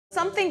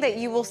Something that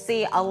you will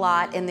see a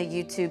lot in the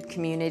YouTube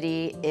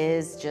community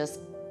is just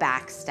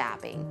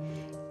backstabbing.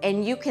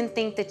 And you can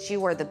think that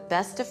you are the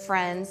best of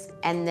friends,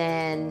 and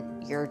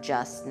then you're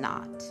just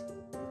not.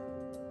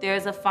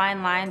 There's a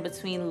fine line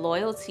between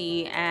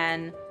loyalty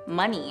and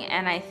money,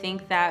 and I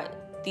think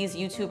that these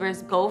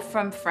YouTubers go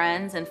from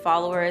friends and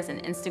followers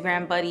and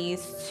Instagram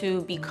buddies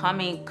to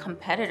becoming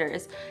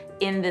competitors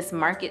in this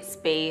market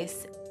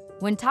space.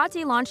 When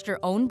Tati launched her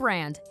own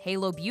brand,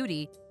 Halo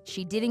Beauty,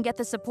 she didn't get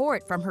the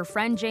support from her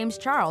friend James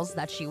Charles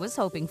that she was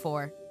hoping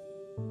for.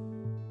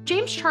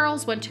 James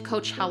Charles went to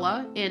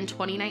Coachella in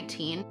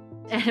 2019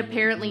 and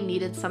apparently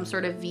needed some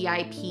sort of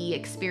VIP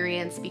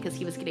experience because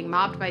he was getting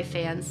mobbed by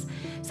fans.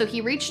 So he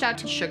reached out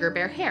to Sugar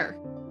Bear Hair.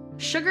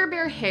 Sugar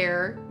Bear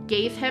Hair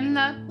gave him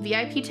the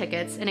VIP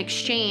tickets in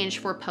exchange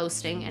for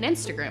posting an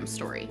Instagram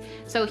story.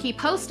 So he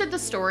posted the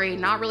story,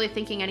 not really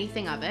thinking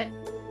anything of it.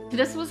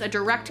 This was a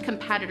direct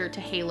competitor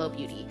to Halo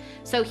Beauty.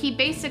 So he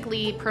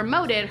basically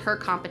promoted her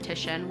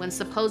competition when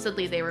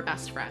supposedly they were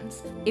best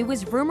friends. It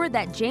was rumored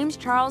that James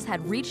Charles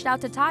had reached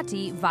out to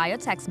Tati via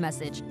text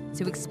message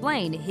to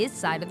explain his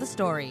side of the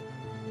story.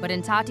 But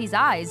in Tati's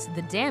eyes,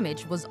 the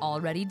damage was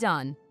already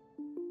done.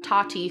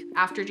 Tati,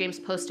 after James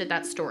posted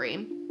that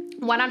story,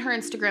 went on her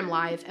Instagram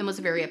Live and was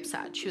very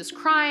upset. She was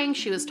crying.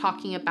 She was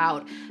talking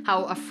about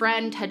how a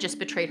friend had just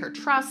betrayed her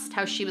trust,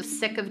 how she was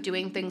sick of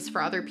doing things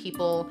for other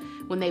people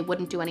when they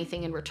wouldn't do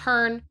anything in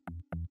return.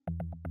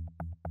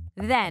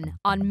 Then,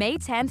 on May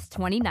 10th,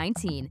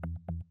 2019,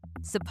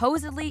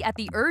 supposedly at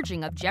the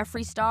urging of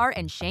Jeffree Star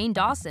and Shane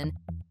Dawson,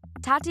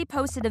 Tati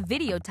posted a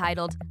video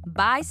titled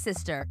 "Bye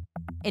Sister,"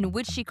 in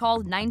which she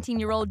called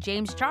 19-year-old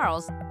James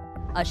Charles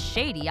a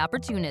shady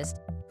opportunist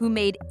who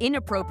made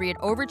inappropriate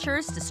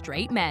overtures to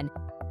straight men.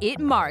 It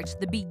marked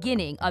the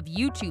beginning of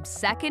YouTube's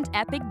second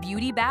epic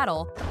beauty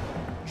battle,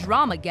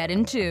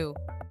 Dramageddon 2.